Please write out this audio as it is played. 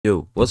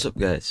Yo, what's up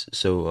guys?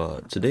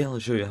 So today I'll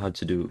show you how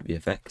to do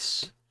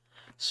VFX.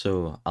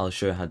 So I'll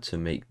show you how to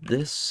make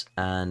this,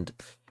 and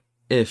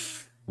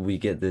if we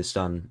get this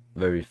done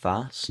very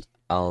fast,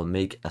 I'll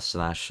make a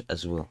slash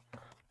as well.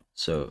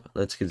 So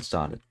let's get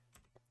started.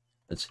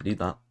 Let's delete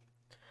that.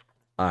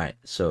 Alright,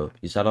 so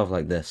you start off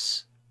like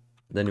this.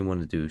 Then you want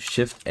to do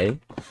Shift A.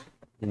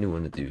 Then you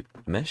want to do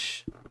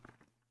Mesh.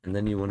 And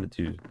then you want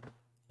to do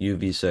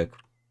UV circle.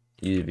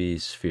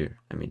 UV sphere,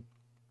 I mean.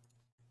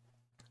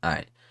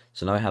 Alright,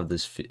 so now I have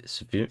this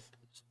sphere.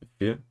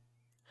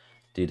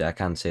 Dude, I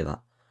can't say that.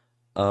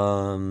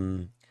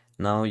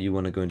 Now you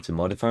want to go into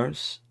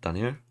modifiers down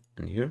here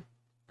and here,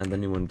 and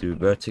then you want to do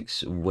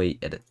vertex weight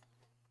edit.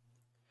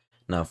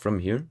 Now from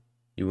here,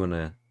 you want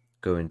to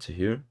go into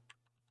here,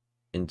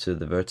 into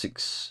the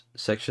vertex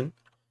section.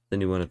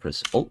 Then you want to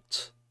press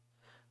Alt,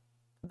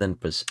 then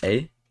press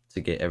A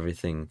to get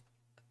everything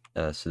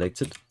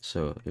selected.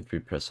 So if we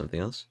press something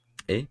else,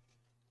 A,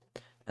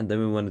 and then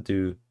we want to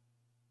do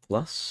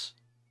plus,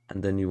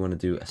 and then you want to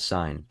do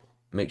assign.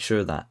 Make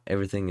sure that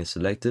everything is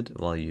selected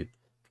while you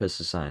press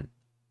assign.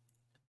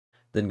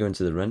 Then go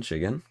into the wrench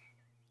again,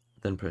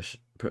 then press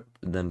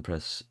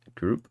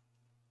group,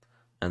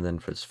 and then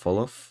press fall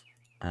off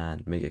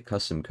and make a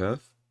custom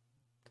curve.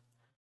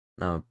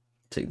 Now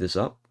take this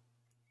up,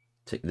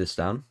 take this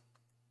down.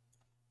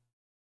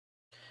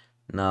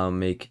 Now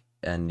make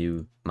a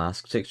new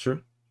mask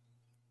texture,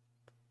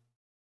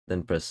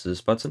 then press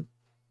this button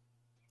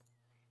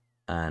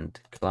and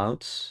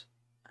clouds,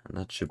 and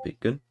that should be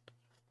good.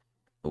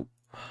 Oh,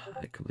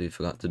 I completely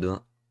forgot to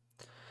do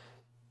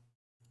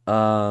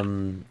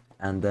that.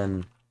 And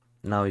then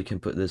now you can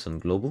put this on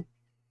global.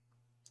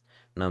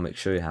 Now make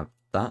sure you have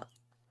that,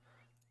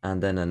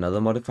 and then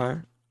another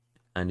modifier,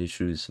 and you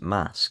choose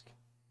mask.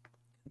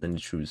 Then you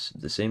choose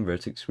the same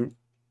vertex group,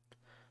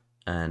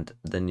 and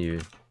then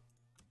you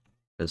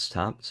press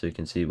tab so you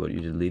can see what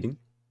you're deleting,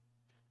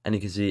 and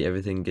you can see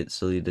everything gets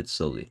deleted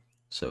slowly.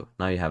 So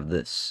now you have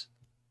this.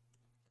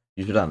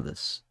 You should have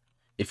this.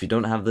 If you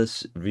don't have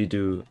this,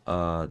 redo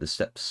the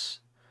steps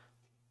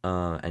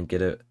and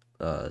get it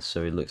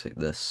so it looks like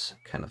this,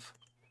 kind of.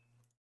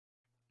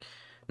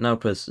 Now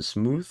press the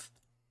smooth,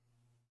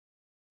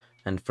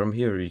 and from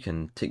here you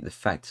can take the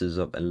factors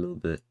up a little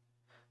bit.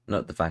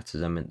 Not the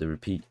factors, I meant the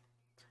repeat.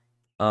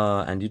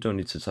 And you don't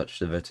need to touch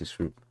the vertex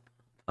group.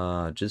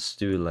 Just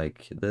do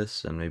like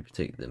this, and maybe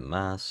take the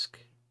mask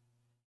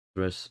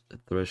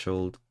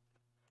threshold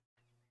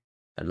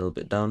a little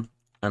bit down,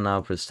 and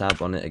now press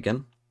tab on it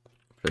again,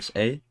 press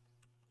A,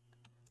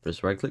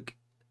 press right click,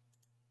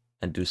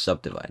 and do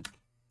subdivide.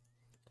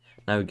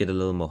 Now we get a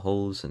little more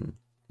holes, and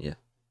yeah,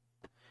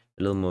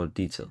 a little more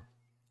detail.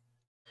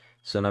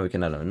 So now we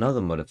can add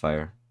another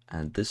modifier,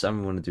 and this time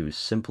we want to do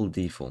simple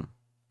deform.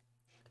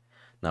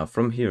 Now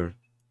from here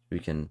we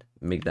can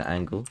make the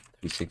angle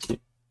 360.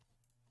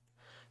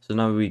 So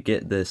now we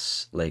get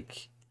this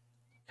like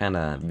kind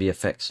of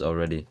VFX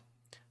already,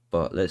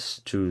 but let's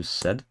choose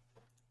Z,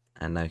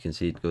 and now you can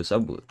see it goes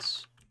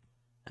upwards,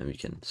 and we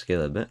can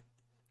scale it a bit.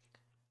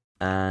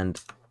 And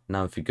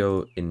now if you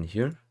go in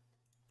here,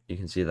 you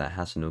can see that it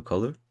has no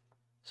color,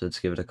 so let's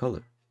give it a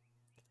color.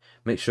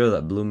 Make sure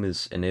that bloom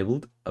is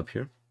enabled up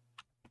here.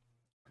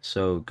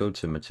 So go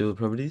to material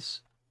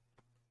properties,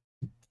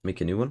 make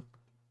a new one,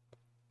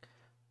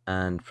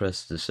 and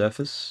press the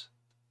surface,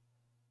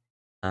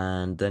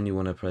 and then you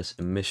want to press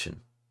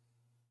emission.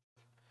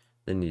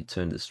 Then you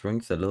turn the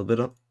strength a little bit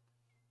up,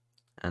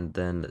 and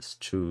then let's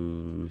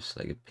choose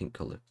like a pink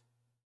color,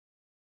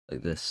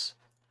 like this.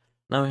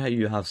 Now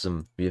you have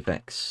some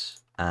VFX,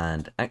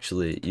 and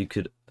actually you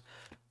could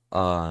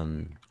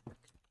edit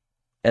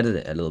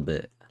it a little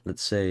bit.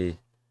 Let's say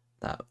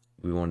that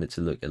we want it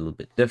to look a little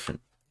bit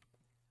different.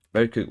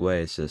 Very quick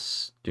way is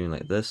just doing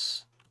like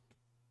this,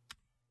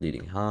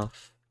 leading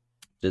half,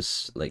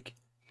 just like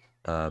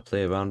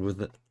play around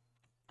with it,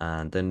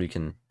 and then we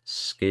can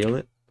scale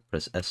it.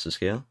 Press S to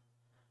scale,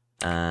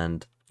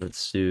 and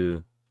let's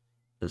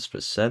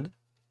press Z,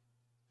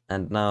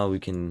 and now we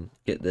can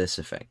get this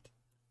effect.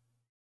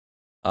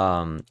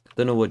 Don't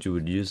know what you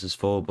would use this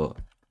for, but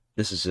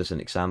this is just an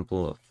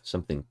example of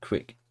something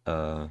quick.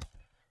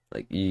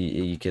 Like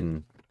you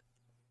can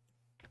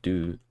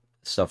do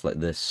stuff like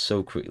this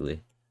so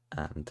quickly,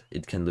 and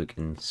it can look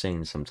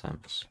insane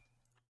sometimes.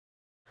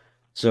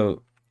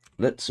 So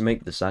let's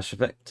make the slash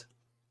effect.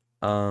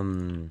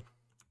 So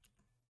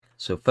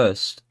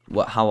first,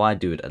 how I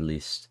do it at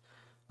least.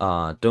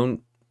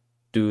 Don't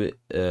do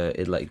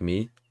it like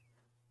me,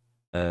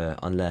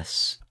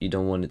 unless you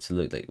don't want it to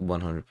look like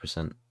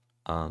 100%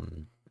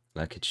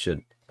 like it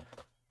should.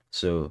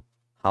 So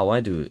how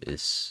I do it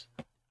is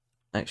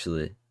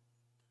actually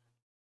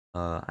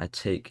I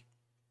take,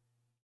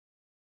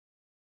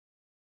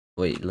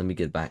 wait, let me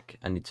get back,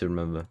 I need to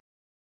remember.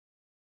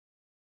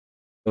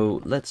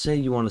 So let's say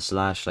you want to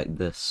slash like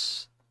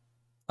this.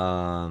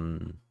 Let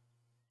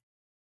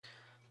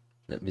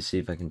me see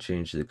if I can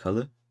change the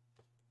color.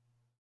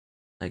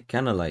 I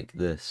kind of like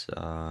this.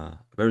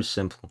 Very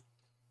simple.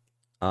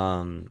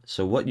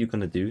 So what you're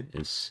gonna do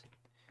is,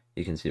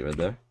 you can see it right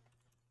there.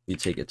 you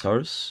take a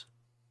torus.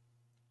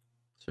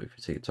 So if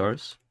you take a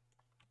torus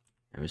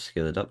and we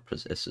scale it up,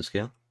 press S to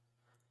scale.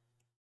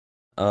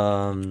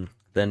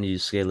 Then you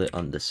scale it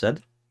on the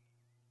Z.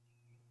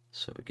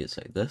 So it gets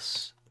like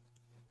this,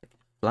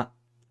 flat.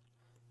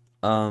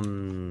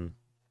 Then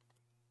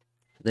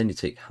you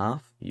take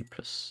half, you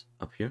press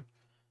up here.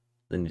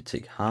 Then you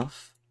take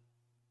half.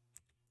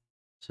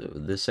 So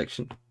this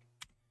section,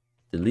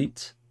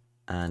 delete,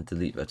 and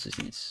delete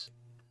vertices.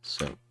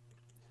 So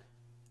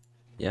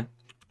yeah.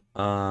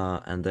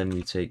 And then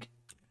we take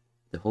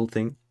the whole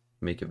thing,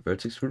 make a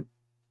vertex group,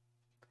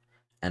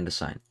 and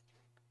assign.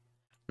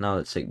 Now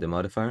let's take the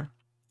modifier,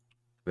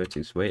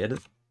 vertex way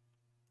edit,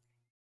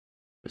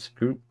 press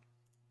group,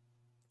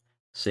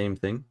 same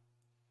thing,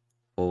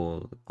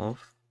 fall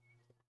off,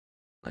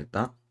 like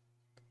that.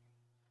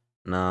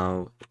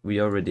 Now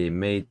we already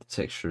made the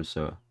texture,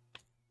 so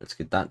let's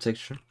get that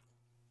texture.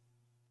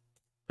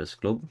 Press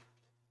global.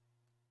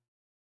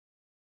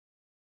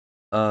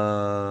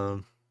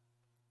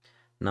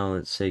 Now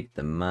let's take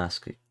the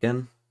mask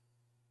again,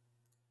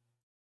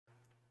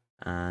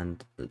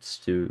 and let's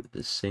do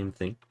the same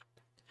thing.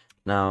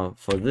 Now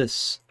for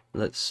this,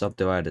 let's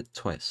subdivide it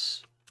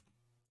twice.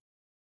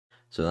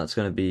 So that's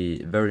going to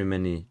be very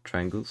many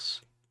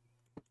triangles.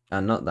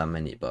 Not that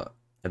many, but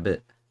a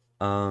bit.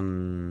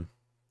 Of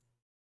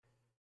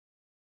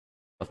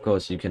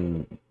course, you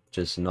can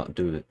just not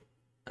do it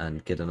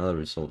and get another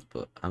result,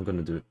 but I'm going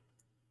to do it.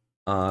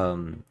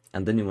 And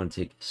then you want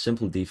to take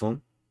simple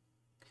deform,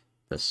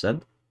 press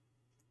Z,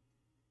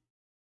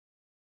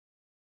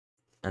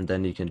 and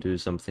then you can do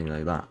something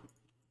like that.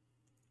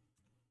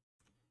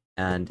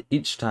 And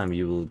each time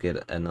you will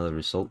get another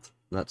result.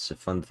 That's the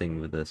fun thing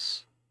with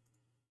this.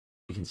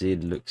 You can see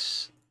it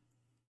looks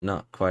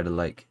not quite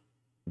alike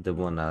the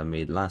one I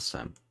made last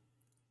time.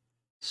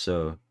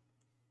 So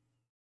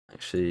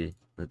actually,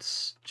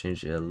 let's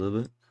change it a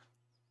little bit,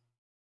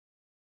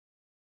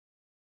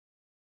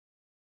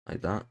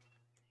 like that.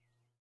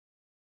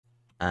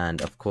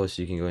 And of course,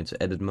 you can go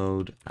into edit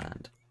mode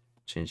and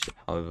change it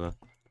however.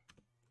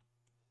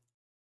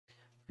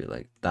 Feel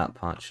like that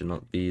part should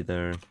not be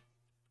there.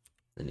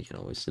 Then you can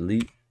always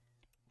delete.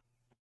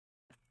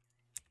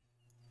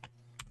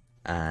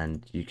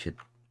 And you could,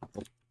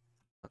 oh,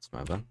 that's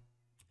my bad.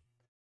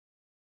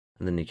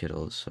 And then you could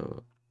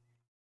also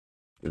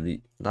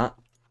delete that.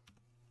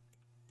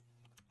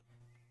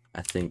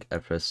 I think I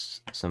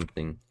pressed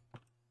something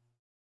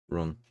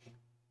wrong.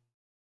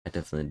 I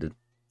definitely did.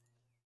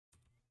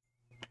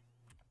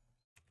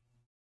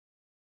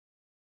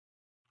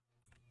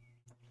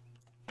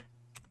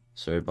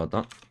 Sorry about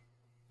that.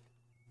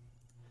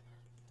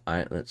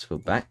 Alright, let's go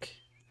back.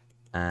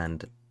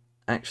 And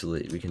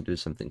actually, we can do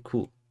something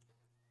cool.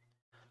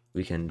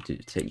 We can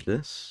take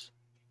this.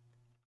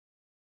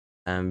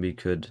 And we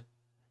could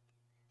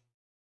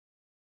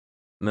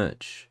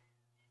merge.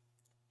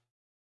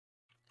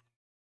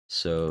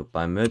 So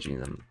by merging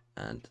them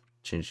and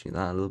changing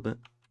that a little bit.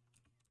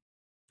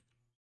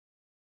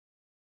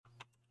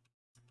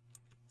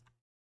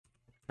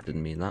 I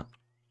didn't mean that.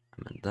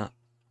 I meant that.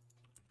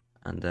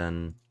 And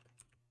then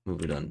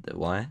move it on the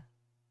Y.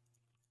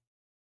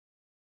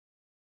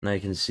 Now you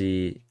can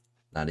see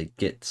that it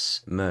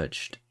gets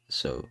merged.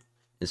 So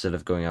instead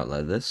of going out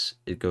like this,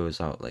 it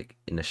goes out like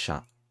in a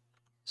sharp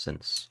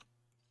sense.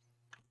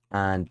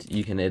 And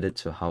you can edit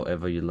to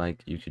however you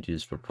like. You could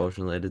use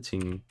proportional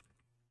editing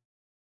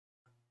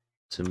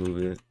to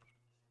move it.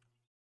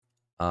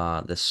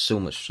 There's so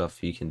much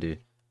stuff you can do.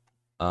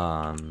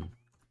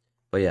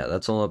 But yeah,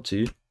 that's all up to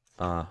you.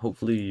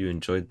 Hopefully you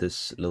enjoyed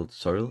this little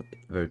tutorial.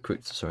 Very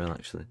quick tutorial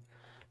actually.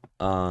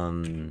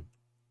 And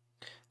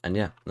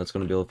yeah, that's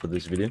gonna be all for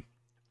this video.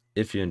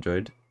 If you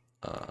enjoyed,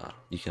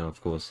 you can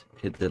of course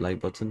hit the like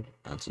button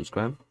and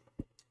subscribe.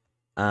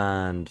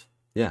 And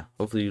yeah,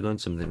 hopefully you learned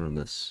something from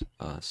this.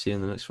 See you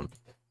in the next one.